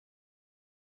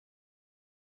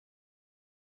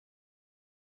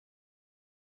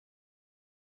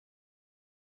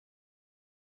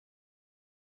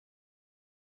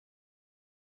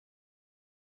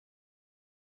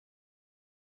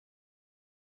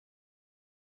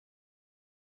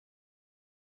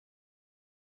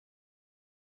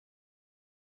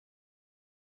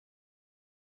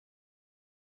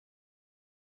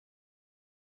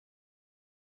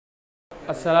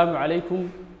السلام عليكم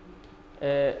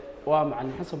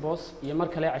ومعلم حسن بوس يمر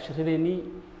كلا عشرتيني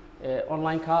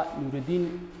أونلاين كا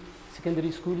نوردين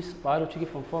secondary schools biology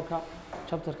Form.4 كا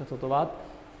chapter كتطبيقات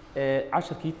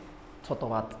 10 كي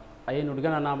تطبيقات أيه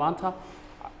نورجانا نامانتا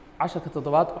 10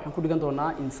 كتطبيقات وحنكون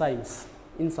جندونا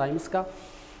enzymes كا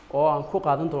أو عنكو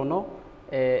قادن دونو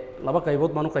لبا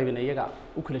قيبود ما نقيبين أيجا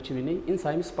وكل شيء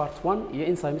enzymes part 1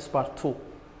 يا enzymes part 2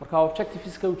 marka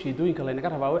objectives ka ujeedooyinka la inaga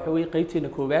rabaa waxa weey qaybteena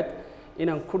koowaad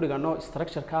inaan ku dhigano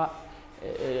structure ka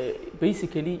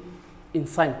basically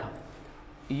enzyme ka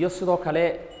iyo sidoo kale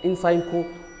enzyme ku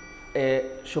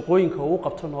shaqooyinka uu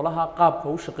qabto noolaha qaabka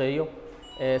uu shaqeeyo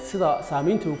sida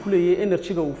saameynta uu ku leeyahay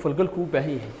energy-ga uu falgalku u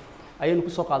baahan yahay ayaynu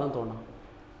ku soo qaadan doonaa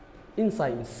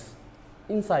enzymes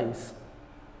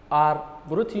are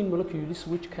protein molecules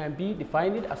which can be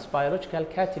defined as biological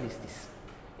catalysts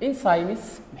enzymes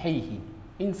maxay yihiin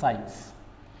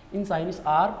Enzymes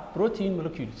are protein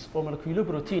molecules or molecular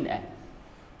protein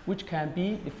which can be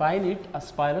defined as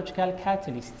biological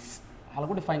catalysts. How do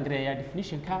we define the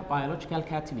definition of biological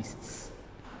catalysts?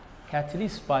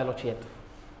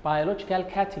 Biological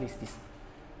catalysts.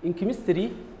 In chemistry,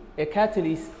 a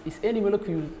catalyst is any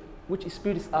molecule which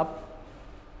speeds up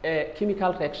a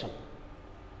chemical reaction.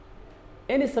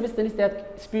 Any substance that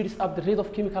speeds up the rate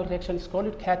of chemical reaction is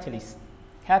called catalyst.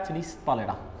 Catalyst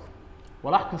palera.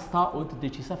 walax kasta oo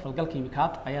dadejisa falgal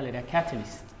kiimikaad ayaa la yiraahdaa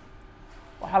catalyst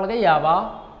waxa laga yaabaa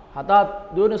hadaad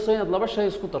doonayso inaad laba shay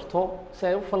isku darto si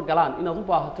ay u falgalaan inaad u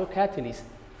baahato catalyst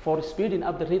for speeding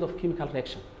up the rate of chemical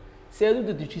reaction si aad u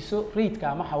dadejiso rate-ka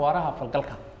ama xawaaraha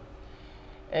falgalka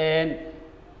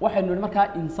waxaynu markaa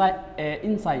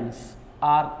enzymes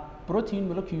are protein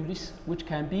molecules which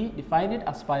can be defined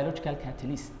as biological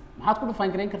catalysts maxaad ku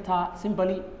define gareyn kartaa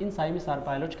simply enzymes are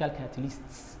biological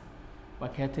catalysts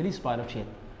catalyst biology.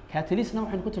 Catalyst now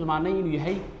waxaan ku tilmaanay inuu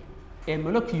yahay a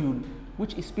molecule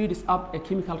which speeds up a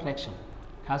chemical reaction.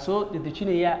 Kaasoo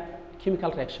dedejinaya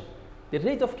chemical reaction. The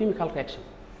rate of chemical reaction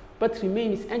but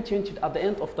remains unchanged at the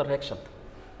end of the reaction.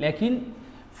 Laakiin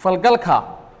falgalka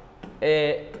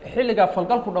xilliga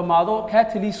falgalku dhamaado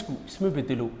catalystku isma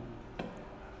bedelo.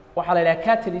 Waxa la yiraahdaa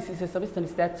catalyst is a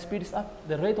substance that speeds up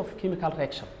the rate of chemical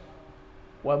reaction.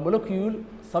 Waa molecule,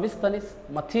 substance,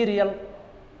 material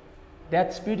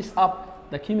that speeds up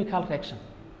the chemical reaction.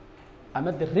 I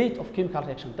mean the rate of chemical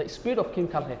reaction, the speed of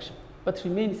chemical reaction, but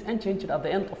remains unchanged at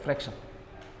the end of reaction.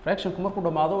 Reaction ku markuu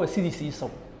dhamaado waa sidiisii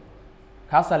isagu.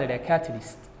 Kaas la yiraahdaa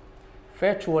catalyst.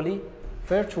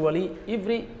 Virtually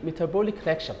every metabolic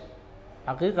reaction.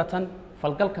 Xaqiiqatan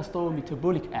falgal kasta oo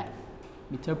metabolic ah.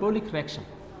 Metabolic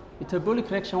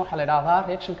reaction waxa la yiraahdaa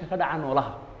reaction-ka ka dhaca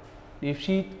noolaha.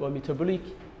 Dheefshiid waa metabolic,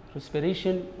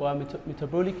 respiration waa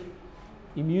metabolic,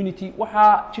 immunity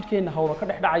waxa jidhkeena hawlo ka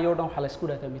dhaxdhacayo dhan waxa la isku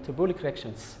dhahdaa metabolic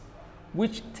reactions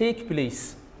which take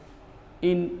place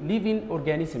in living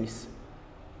organisms.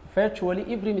 Virtually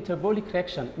every metabolic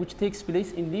reaction which takes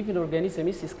place in living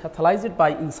organisms is catalyzed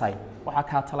by enzyme. Waxa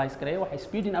catalyze gareeya waxa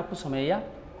speeding up ku sameeya.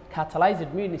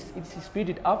 Catalyzed means it's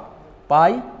speeded up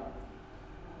by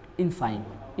enzyme.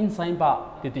 Enzyme ba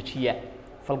dedejiya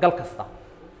falgal kasta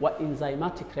waa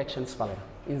enzymatic reactions bale.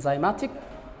 Enzymatic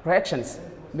reactions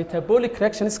metabolic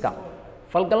reactionska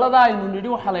falgalada aynu nidhi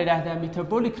waxa la yiraahdaa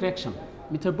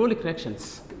metabolic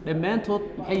reactions dhammaantood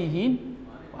maxay yihiin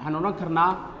waxaan oran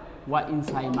karnaa waa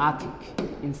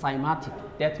enzymatic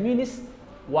that means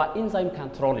waa enzyme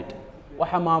controlled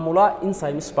waxa maamula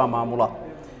enzymes ba maamula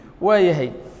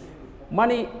waayahay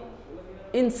many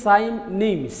enzyme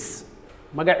names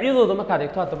magacyadooda markaad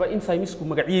eegto hadaba enzymesku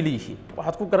magacyo leeyihiin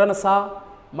waxaad ku garanaysaa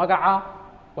magaca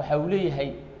waxa uu leeyahay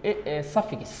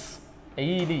suffix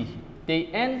ayili they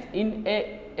end in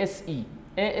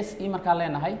ase marka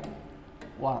leenahay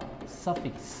waa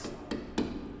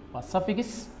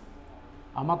suffix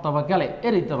ama dabagale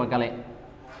dabagale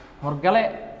horgale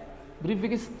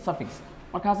prefix suffix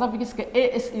marka suffix-ka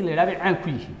ase la yiraahdo caan ku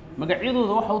yihiin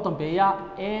magacyadooda waxa uu dambeeya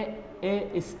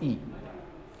ase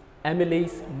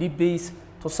amylase lipase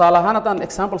tusaale ahaan haddaan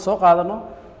example soo qaadano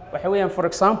waxa weeyaan for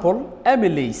example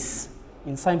amylase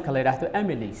enzyme-ka la yiraahdo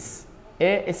amylase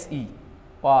ase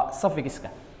waa suffix-ka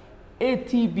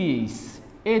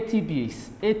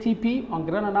ATP on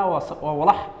granana waa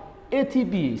walax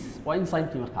ATPase waa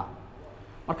enzyme-ki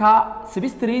marka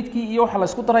substrate-ki iyo waxa la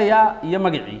isku darayaa iyo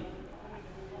magacii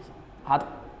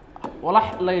walax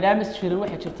la yiraahdo meshirin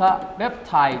waxa jirta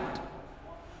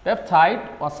peptide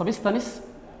waa substance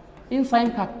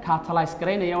enzyme-ka catalyze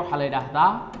gareynaya waxa la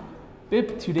yiraahdaa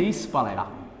peptidase balera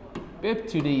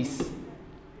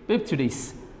peptidase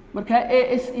marka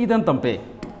ASE dan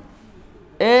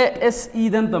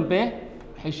dambe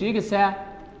waxay sheegaysaa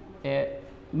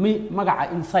magaca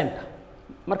enzyme-ka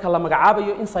marka la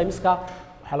magacaabayo enzymeska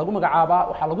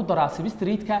waxaa lagu daraa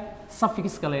substrate-ka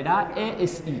suffix-ka la yidhaha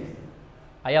ASE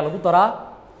ayaa lagu daraa.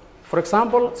 For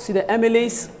example, sida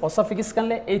amylase oo suffix-kan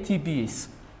leh ATPase.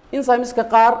 Enzymeska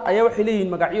qaar ayaa waxay leeyihiin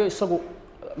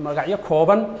magacyo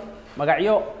kooban,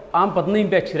 magacyo aan badnayn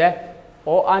baa jira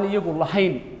oo aan iyagu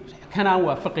lahayn kan aan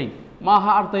waafaqayn. Ma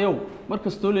aha ardayow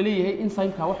markastoo la leeyahay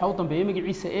enzyme-ka waxa uu dambeeyay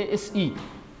magaciisa ASE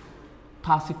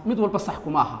taasi mid walba sax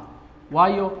kuma aha.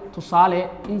 waayo tusaale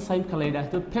enzyme-ka la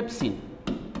yidhaahdo pepsin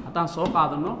haddaan soo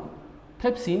qaadano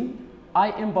pepsin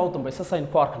IM baa u dambaysa sayn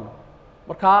ku arkano.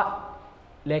 marka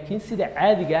laakiin sida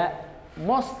caadiga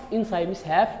most enzymes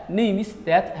have names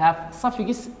that have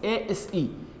suffix ASE.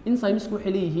 enzymes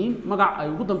waxay leeyihiin magac ay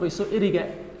ugu dambayso ereyga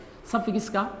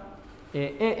suffix-ka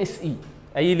ASE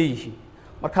ayay leeyihiin.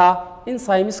 marka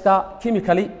enzymeska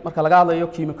chemically marka laga hadlayo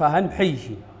kiimiko ahaan maxay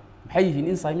yihiin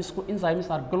enzymes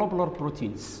are globular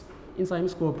proteins.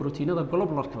 enzymes waa proteinada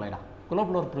globularka la yiraahdo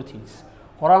globular proteins.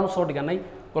 horaan soo dhiganay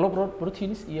globular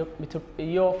proteins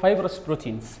iyo fibrous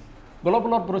proteins.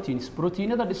 globular proteins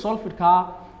proteinada dissolved-ka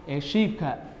ee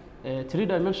shape-ka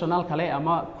 3-dimensional kale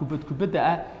ama kubadda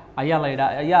ah ayaa la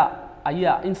yiraahdaa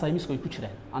ayaa enzymes ay ku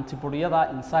jiraan. antibody-yada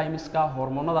enzymeska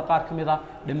hormoonada qaar kamid ah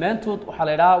dhammaantood waxa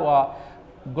la yiraahdaa waa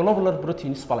globular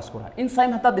proteins baa la isku raacay.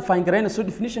 enzyme hadda define gareynayso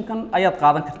definition-kan ayaad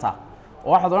qaadan kartaa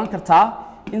oo waxaad oran kartaa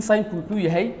enzyme-ku muxuu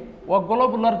yahay waa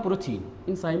globular protein.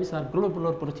 enzymes are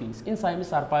globular proteins. enzymes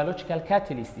are biological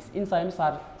catalysts. enzymes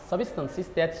are substances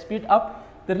that speed up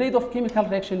the rate of chemical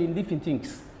reaction in living things.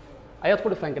 ayaad ku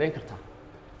define gareyn kartaa.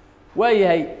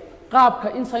 waayahay qaabka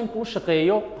enzyme-ku u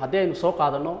shaqeeyo haddii aynu soo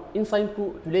qaadano enzyme-ku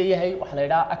wuxuu leeyahay waxa la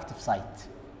yidhaha active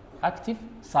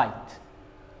site.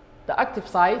 The active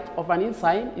site of an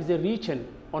enzyme is a region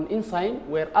on enzyme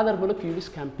where other molecules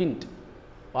can bind.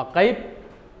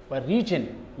 waa region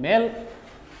meel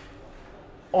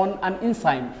on an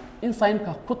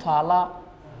enzyme-ka ku taala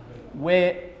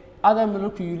where other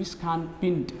molecules can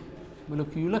bind.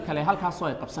 moleculo kale halkaasoo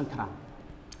ay qabsan karaan.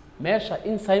 meesha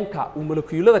enzyme-ka uu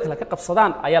molecuulada kale ka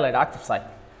qabsadaan ayaa la yidhaha active site.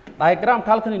 diagram-ka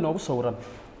halkan inoogu sawiran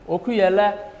oo ku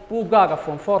yaala buuggaaga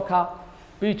Form 4-ka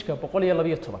page-ka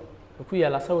 112 oo ku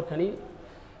yaala sawirkani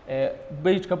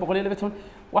page-ka 112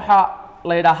 waxa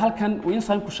la yidhaha halkan uu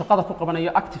enzyme-ku shaqada ku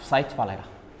qabanayo active site baa la yidhaha.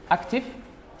 active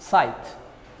site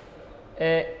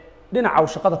dhinaca uu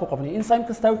shaqada ku qabanayo enzyme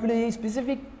kasta wuxuu leeyahay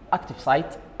specific active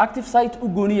site. active site u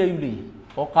gooniya ayuu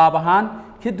leeyahay oo qaab ahaan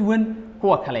ka duwan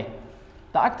kuwa kale.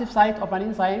 The active site of an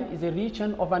enzyme is a region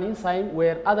of an enzyme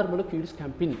where other molecules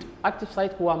can bind. active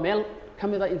site-ku waa meel ka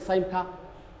mid ah enzyme-ka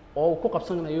oo uu ku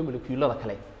qabsanayo molecuulada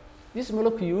kale. This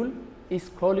molecule is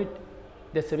called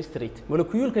the substrate.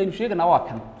 molecule-ka aynu sheeganaa waa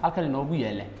kan halkan inoogu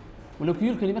yaala.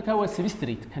 molecule-kani markaa waa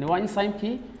substrate. kani waa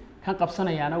enzyme-kii kan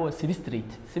qabsanayaana waa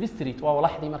substrate waa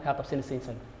walaxdii markaa qabsanaysa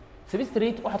enzyme.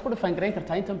 substrate waxaad ku define gareyn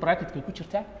kartaa intan bracket-ka ku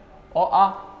jirta oo ah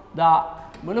the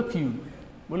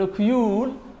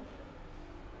molecule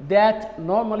that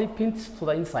normally binds to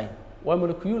the enzyme. waa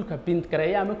molecule-ka bind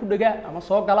gareeya ama ku dhaga ama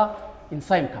soo gala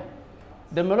enzyme-ka.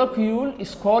 The molecule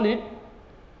is called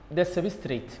the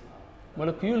substrate.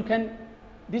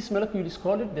 This molecule is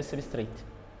called the substrate.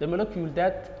 The molecule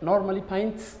that normally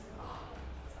binds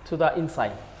to the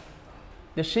enzyme.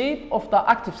 The shape of the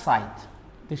active site.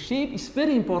 The shape is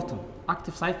very important.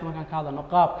 active site markaan ka hadalno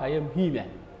qaabka ayaa muhiim ah.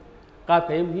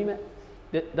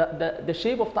 The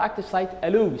shape of the active site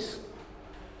allows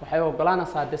waxay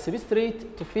ogolaanaysaa the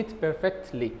substrate to fit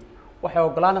perfectly. waxay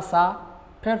ogolaanaysaa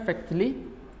perfectly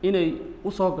inay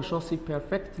u soo gasho si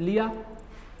perfectly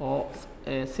oo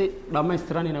si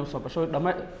dhammaystiran inay u soo gasho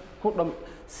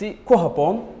si ku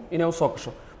habboon inay u soo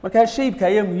gasho. marka shape-ka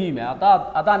ayaa muhiim ah.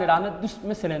 haddaan idhaahno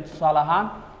masalan tusaale ahaan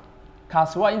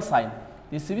kaasi waa enzyme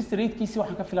dee substrate-kiisi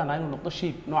waxaan ka filanaa inuu noqdo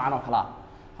shape noocan oo kale ah.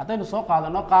 haddaynu soo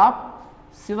qaadano qaab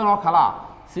sidan oo kale ah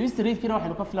substrate-kiina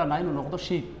waxaynu ka filanaa inuu noqdo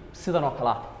shape sidan oo kale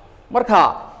ah. marka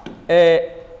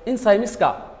enzymeska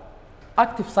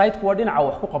active site-ku waa dhinaca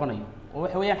wax ku qabanayo oo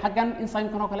waxa weeyaan xaggan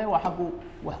enzyme-kan oo kale waa xaggu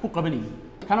wax ku qabanayay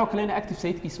kan oo kalena active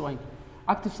site-kiisa waa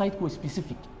active site-ku waa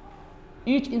specific.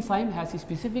 Each enzyme has a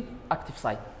specific active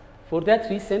site. For that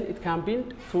reason, it can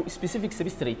bind to a specific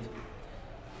substrate.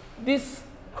 This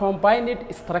combined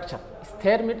structure is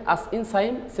termed as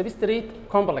enzyme substrate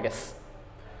complex.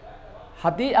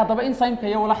 haddii adaba enzyme-ka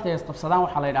iyo walaxda ay qabsadaan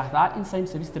waxaa la yiraahdaa enzyme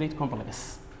substrate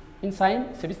complex. enzyme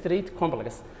substrate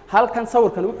complex. halkan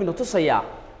sawirkan wuxuu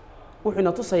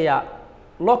na tusayaa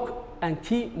lock and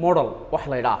key model wax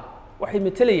la yiraahdo. waxay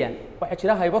metelayaan waxa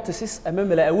jira hypothesis ama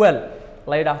mala awaal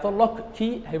la yiraahdo lock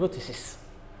key hypothesis.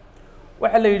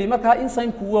 waxa la yiri marka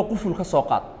enzyme-ku waa quful ka soo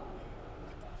qaad.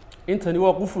 intani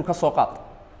waa quful ka soo qaad.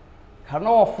 kana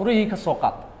waa furihii ka soo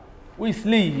qaad way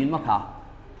isleeyihiin markaa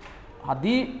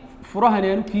haddii furahan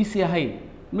aanu kiisi ahayn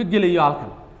ma gelayo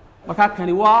halkan markaa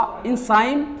kani waa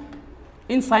enzyme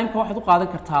ka waxaad u qaadan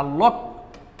kartaa lock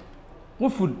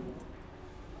quful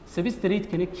substrate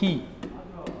kana key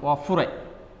waa fure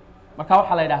markaa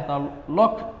waxaa la yidhaahdaa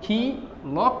lock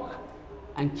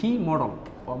and key model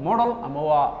waa model ama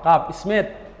waa qaab ismeed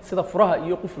sida furaha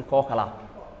iyo qufulka oo kala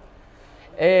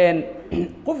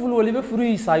quful waliba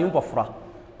furihiisa ayuunba fura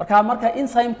marka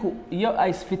enzyme-ku iyo ay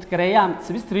isfit gareeyaan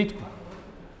substrate-ku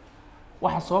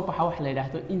waxa soo baxa waxa la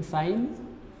yidhaahdo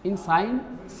enzyme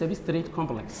substrate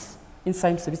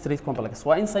complex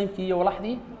waa enzyme-kii iyo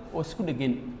walaxdii oo isku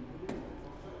dhegan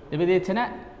dabadeetana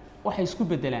waxay isku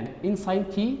bedelaan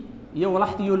enzyme-kii iyo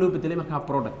walaxdii oo loo bedelay markaa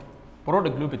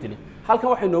product loo bedelay halkan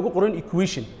waxay noogu qoran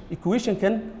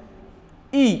equation-kan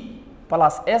E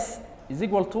plus S is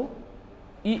equal to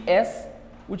ES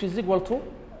which is equal to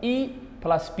E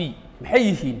plus B maxay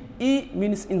yihiin E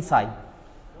means enzyme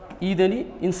idani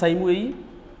enzyme weeyi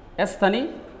S tani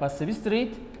waa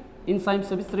substrate enzyme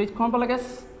substrate complex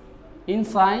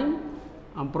enzyme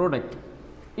and product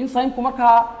enzyme-ku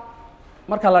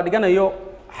marka la dhiganayo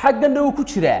xaggana uu ku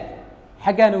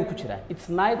jiraa it's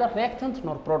neither reactant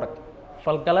nor product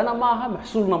falgalana maaha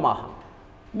maxsuulna maaha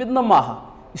midna maaha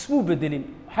ismu bedelin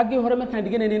xaggii hore markaan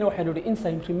dhiganaynayna waxaan nidhi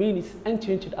enzyme remains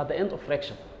unchanged at the end of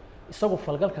reaction isagu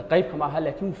falgalka qaybka maaha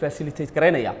laakiin uu facilitate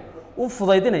garaynaya uu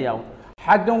fudaydinaya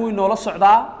xaggan way noola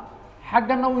socdaa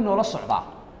xagganna way noola socdaa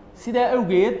sidaa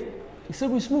awgeed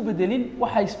isagu ismu bedelin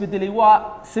waxa isbedelay waa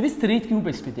substrate-kii uu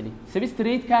isbedelay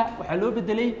substrate-ka waxa loo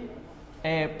bedelay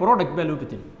product baa loo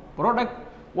bedelay product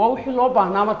waa wixii loo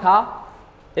baahnaa markaa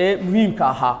muhiimka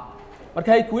ahaa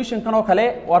marka equation-kan oo kale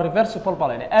waa reversible baa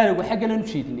leeyahay arrow xaggan aan u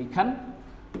jeedinay kan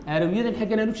arrow-yadan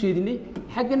xaggan aan u jeedinay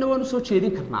xagganna waan u soo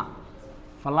jeedin karnaa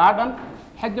falaadhan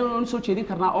xaggan waan u soo jeedin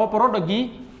karnaa oo product-gii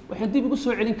waxaan dib ugu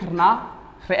soo celin karnaa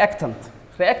reactant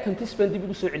baan dib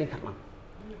ugu soo celin karnaa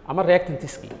ama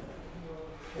reactantiskii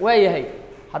waayahay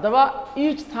haddaba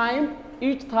each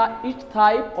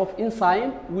type of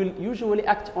enzyme will usually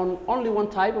act on only one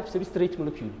type of substrate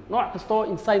molecule nooc kasta oo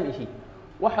enzyme ihi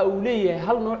waxa uu leeyahay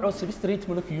hal nooc oo substrate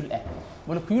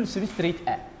molecule substrate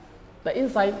the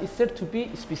enzyme is said to be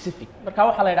specific marka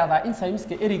waxa la yiraahdaa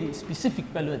enzymeska ereyga specific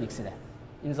baa loo adeegsadaa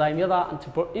enzyme-yada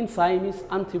enzymes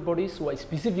antibodies waa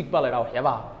specific baa la yiraahdaa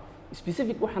waxyaabaha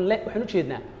specific waxaan u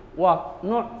jeednaa waa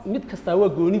nooc mid kasta waa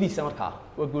goonidiisa markaa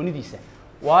waa goonidiisa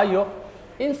waayo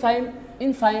each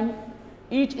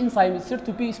enzyme is said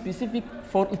to be specific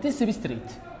for its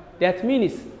substrate that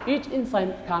means each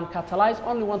enzyme can catalyze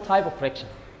only one type of reaction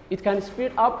it can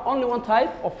speed up only one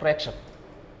type of reaction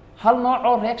hal nooc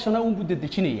oo reaction uu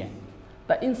budadejinaya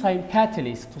the enzyme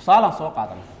catalyst tusaalaan soo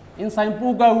qaadanay enzyme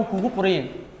buugaagu kugu qorayeen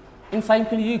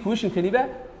enzyme-kan iyo equation-kaniba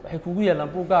waxay kugu yeelaan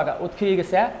buugaaga ood ka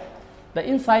eegaysaa the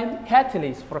enzyme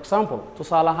catalyst for example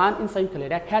tusaale ahaan enzyme-ka la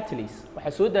yidhaha catalyst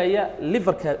waxaa soo daaya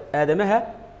liverka aadamaha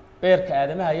beerka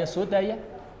aadamaha ayaa soo daaya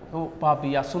wuxuu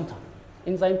baabiyaa sunta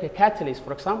enzyme-ka catalyst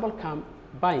for example can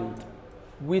bind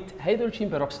with hydrogen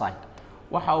peroxide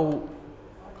waxa uu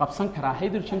qabsan karaa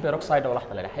hydrogen peroxide oo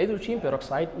laxda la yidhaha hydrogen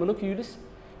peroxide molecules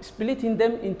splitting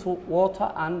them into water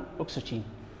and oxygen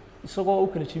isagoo u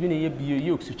kala jebinaya biyo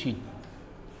iyo oxygen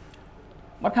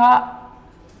marka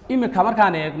imika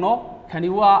markaan eegno kani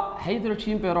waa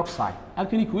hydrogen peroxide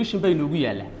halkan equation bay noogu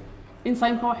yaalla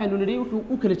enzyme-kan waxaynu nidhi wuxuu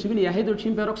u kala jebinayaa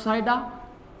hydrogen peroxide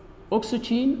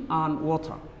oxygen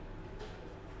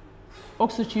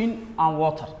and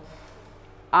water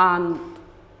and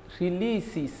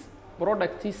releases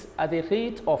products at the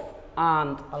rate of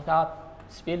and halkaa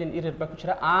spelling error baa ku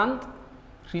jira and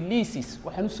releases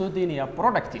waxaan u soo deynayaa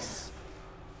products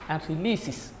and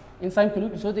releases enzyme-kan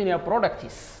wuxuu soo deynayaa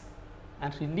products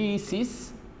and releases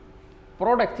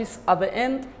products at the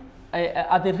end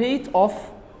at the rate of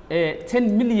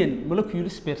 10 million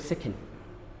molecules per second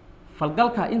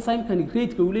falgalka enzyme-kan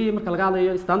rate-ka uu leeyahay marka laga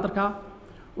hadlayo standardka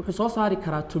wuxuu soo saari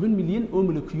karaa 10 milyan oo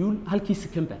molecule halkii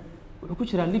second wuxuu ku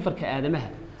jiraa liverka aadamaha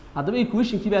haddaba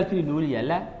equation-kii baa halkan inoo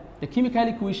yaala the chemical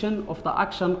equation of the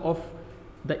action of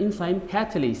the enzyme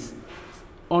catalase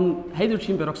on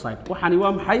hydrogen peroxide waxani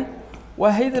waa maxay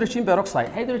waa hydrogen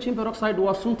peroxide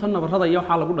waa sunta nabarrada iyo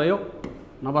waxa lagu dhayo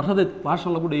nabarrada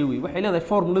baashan lagu dhayo waxay leedahay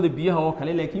formulada biyaha oo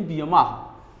kale laakiin biyo ma aha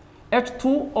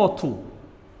H2O2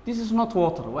 this is not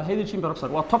water waa hydrogen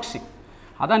peroxide waa toxic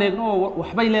haddaan eegno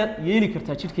waxbay yeeli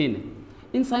kartaa jidhkeena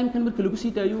enzyme-kan marka lagu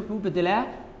sii daayo wuxuu bedelaa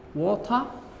water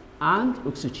and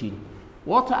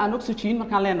oxygen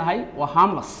markaan leenahay waa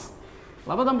harmless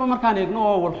labadanba markaan eegno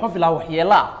oo walxo bilaa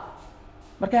waxyeelo ah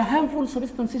marka harmful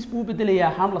substances buu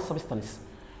bedelayaa harmless substance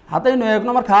haddaynu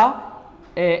eegno markaa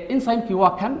enzyme kii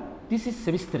waa kan this is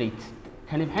substrate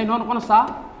kani maxay noo noqonaysaa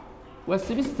waa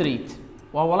substrate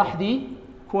waa walaxdii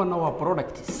kuwana waa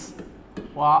products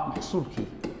waa maxsuulkii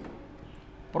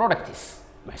products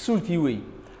maxsuulkii weey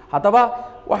haddaba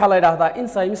waxaa la yidhaahdaa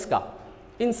enzymeska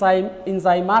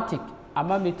enzymatic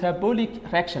ama metabolic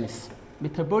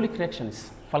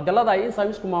reactions falgallada ay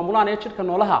enzymesku maamulaan ee jidhka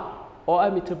noolaha oo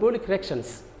ah metabolic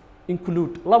reactions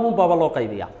include labun baaba loo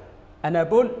qaybiyaa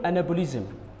anabolism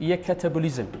iyo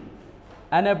catabolism.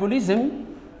 Anabolism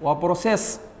waa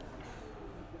process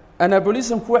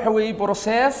anabolismku waxa weeye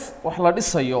process wax la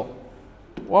dhisayo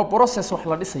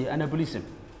anabolism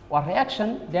waa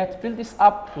reaction that builds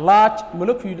up large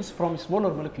molecules from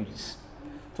smaller molecules.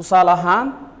 Tusaale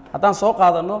ahaan haddaan soo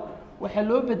qaadano waxaa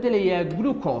loo bedelayaa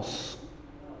glucose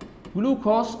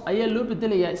ayaa loo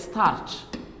bedelayaa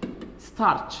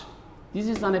starch. This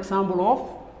is an example of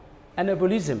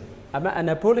anabolism ama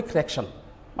anabolic reaction.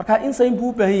 Marka enzyme buu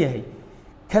u baahan yahay.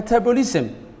 Catabolism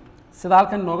sida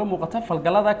halkan inooga muuqata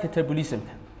falgallada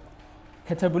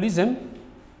catabolism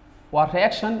waa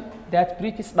reaction that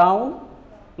breaks down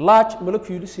large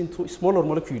molecules into smaller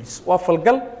molecules. Waa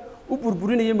falgal u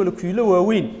burburinaya moleculo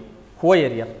waaweyn kuwa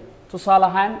yaryar. Tusaale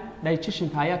ahaan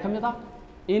digestionka ayaa ka mid ah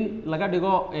in laga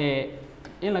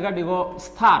dhigo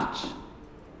starch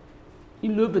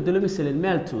in loo bedelo masalan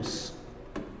maltose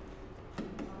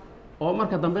oo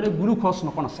marka dambena glucose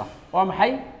noqonaysa. Waa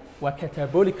maxay? waa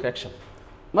catabolic reaction.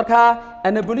 Marka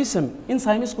anabolism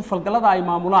enzymesku falgallada ay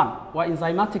maamulaan waa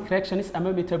enzymatic reactions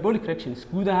ama metabolic reactions.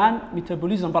 Guud ahaan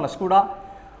metabolism baa la isku dhaa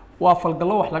waa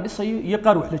falgallo wax la dhisayo iyo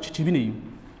qaar wax la jajabinayo.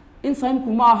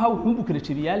 Enzymeku ma aha wuxuu u kala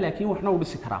jebiyaa laakiin waxna u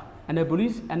dhisi karaa.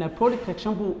 Anabolic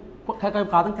reaction buu ka qayb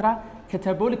qaadan karaa,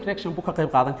 catabolic reaction buu ka qayb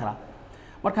qaadan karaa.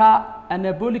 Marka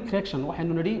anabolic reaction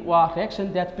waxaynu nidhi waa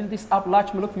reaction that builds up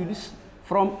large molecules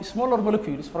from smaller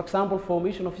molecules, for example,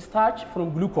 formation of starch from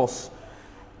glucose.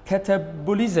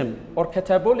 Catabolism or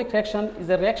catabolic reaction is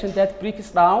a reaction that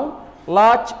breaks down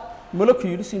large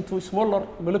molecules into smaller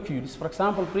molecules, for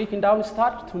example, breaking down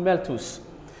starch to maltose.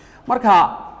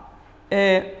 Marka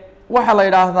waxaa la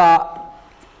yidhaahdaa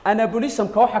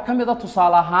anabolismka waxaa ka mid a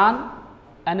tusaale ahaan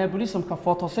anabolismka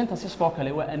photosynthesiska oo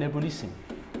kale waa anabolism.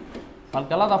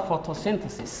 Falgallada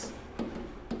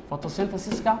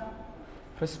photosynthesiska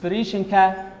respiration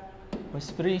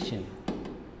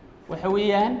waxa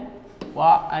weeyaan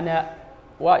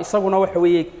waa isaguna waxa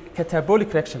weeye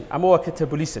catabolic reaction ama waa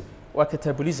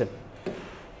catabolism.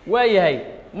 Waayahay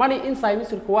many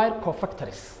enzymes require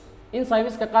cofactors.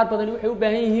 Enzymeska qaar badan waxay u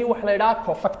baahan yihiin wax la yidhaahdo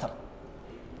cofactor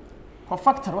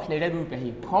wax la yidhaahdo u baahan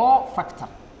yihiin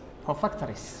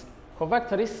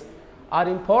cofactors are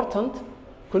important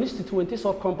constituents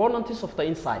or components of the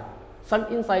enzyme. Some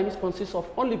enzymes consist of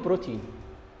only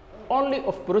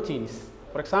of proteins,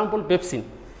 for example pepsin.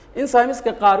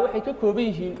 Enzymeska qaar waxay ka kooban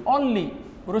yihiin only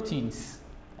proteins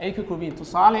ay ka kooban yihiin.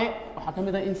 Tusaale waxaa ka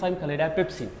mid ah enzymeka la yidhaahdo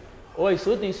pepsin oo ay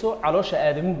soo deyso caloosha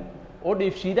aadamuhu oo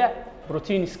dheefshiida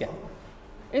proteinska.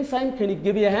 Enzymekani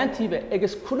gebi ahaantiiba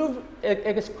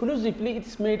exclusively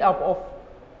it's made up of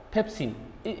pepsin.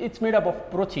 It's made up of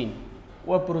protein.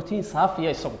 Waa protein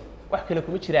saafiya isagu wax kale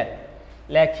kuma jiraan.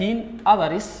 Laakiin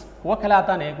others kuwa kale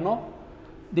haddaan eegno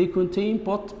they contain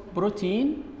both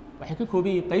protein waxay ka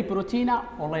kooban yihiin qayb proteina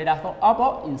oo la yidhaahdo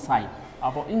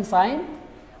apoenzyme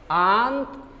and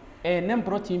a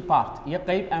non-protein part iyo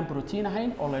qayb aan protein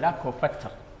ahayn oo la yidhaahdo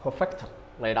cofactor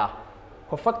la yidhaahdo.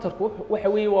 Cofactorku waxa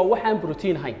weeye waa wax aan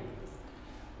protein ahayn.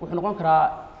 Wuxuu noqon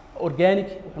karaa organic,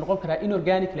 wuxuu noqon karaa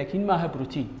inorganic laakiin ma aha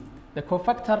protein. The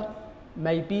cofactor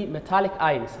may be metallic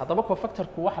ions. Haddaba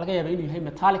cofactorku waxa laga yaabaa inuu yahay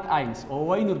metallic ions oo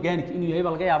waa inorganic inuu yahay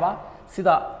baa laga yaabaa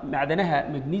sida macdanaha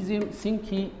magnesium,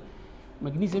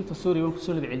 magnesiumta waan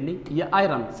kusoo laba celinay iyo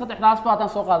iron. Saddexdaasba haddaan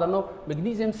soo qaadano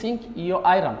magnesium, zinc iyo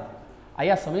iron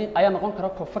ayaa noqon kara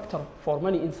cofactor for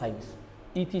many enzymes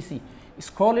etc.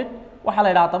 Scolet waxaa la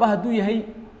yidhaha haddaba hadduu yahay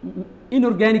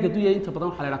inorganic hadduu yahay inta badan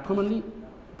waxaa la yidhaha commonly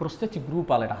prosthetic group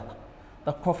baa la yidhahdaa.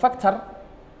 The cofactor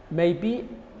may be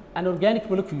an organic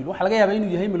molecule. Waxaa laga yaabaa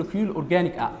inuu yahay molecule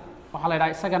organic ah. Waxaa la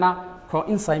yidhaha isagana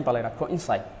coenzyme baa la yidhaha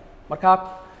coenzyme. Marka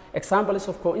examples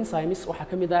of coenzymes waxaa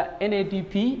ka mid ah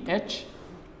NADPH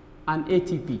and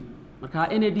ATP. Marka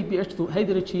NADPH to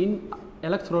hydrogen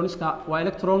electronska waa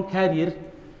electron carrier.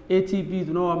 ATP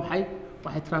duna waa maxay?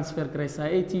 waxay transfer garaysaa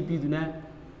ATP duna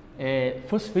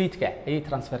phosphate-ka ayay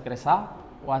transfer garaysaa.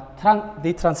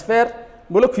 They transfer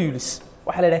molecules.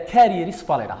 Waxaa la yidhaha carriers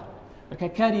baa la yidhaha. Marka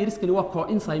carrierskani waa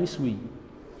coenzymes weey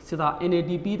sida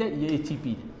NADP-da iyo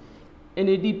ATP-da.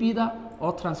 NADP-da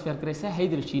oo transfer garaysaa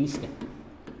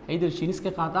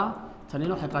hydrogeniska qaadaa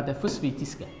tanina waxay qaadaa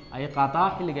phosphateska ayay qaadaa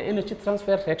xilliga energy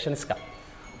transfer reactionska.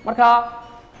 marka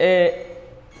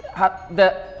the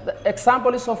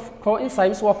examples of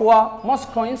coenzymes waa kuwa most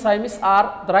coenzymes are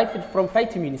derived from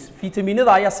vitamins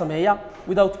vitaminada ayaa sameeya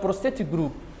without prosthetic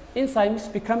group enzymes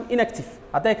become inactive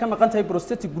haday ka maqan tahay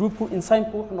prosthetic groupku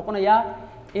enzymeku wuxuu noqonayaa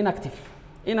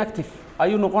inactive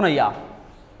ayuu noqonayaa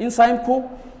enzymeku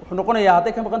wuxuu noqonayaa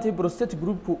haday ka maqan tahay prosthetic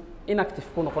groupku inactive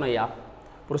ku noqonayaa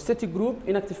prosthetic group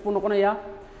inactive ku noqonayaa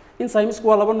enzymes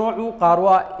waa laba nooc qaar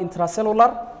waa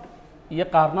intracellular iyo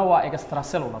qaarna waa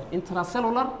extracellular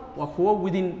intracellular waa kuwa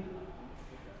within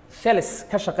cells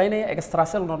ka shaqeynaya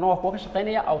extracellular waa kuwa ka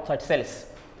shaqeynaya outside cells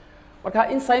marka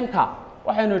enzyme-ka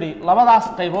waxaynu nidhi labadaas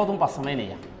qaybood un baa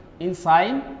sameynaya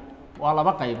enzyme waa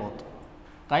laba qaybood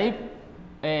qayb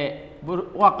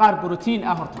waa qaar protein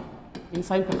ah horta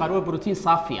enzyme-ka qaar waa protein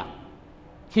saafiya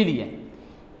keliya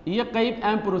iyo qayb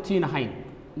aan protein ahayn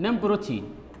non protein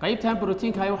qaybtan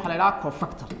protein-ka waxa la yiraahdaa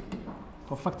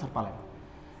cofactor baa la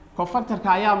cofactor-ka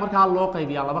ayaa markaa loo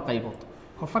qaybiyaa laba qaybood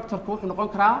cofactor-ku wuxuu noqon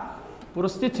karaa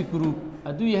prosthetic group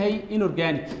hadduu yahay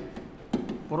inorganic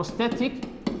prosthetic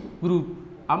group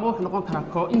ama wuxuu noqon karaa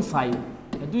coenzyme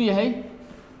hadduu yahay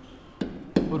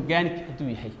organic hadduu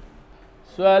yahay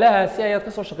su'aalahaasi ayaad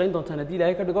ka soo shaqayn doontaan haddii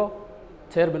ilaahay ka dhigo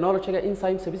terminology-ga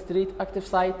enzyme substrate active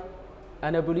site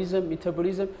anabolism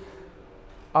metabolism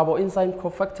abo enzyme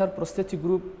cofactor prosthetic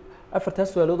group afartaas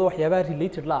su'aalood oo waxyaabaha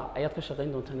related la ayaad ka shaqayn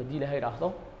doontaan haddii ilaahay raahdo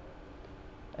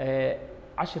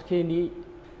cashirkeennii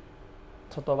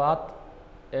toddobaad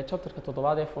chapterka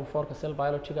toddobaad ee Form 4 ka cell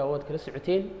biology-ga oo aad kala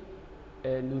socoteen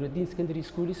Noradin secondary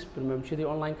schools barnaamijyadii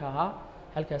online-ka ahaa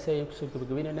halkaas ayaan ku soo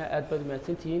gabagabaynaynaa aad baad u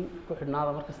mahadsantihiin ku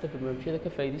xidhnaada markasta barnaamijyada ka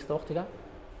faa'iideysta waqtiga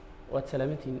waad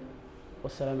salaamantiin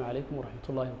wassalaamu calaykum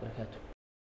waraxmatullaahi wabarakaatuh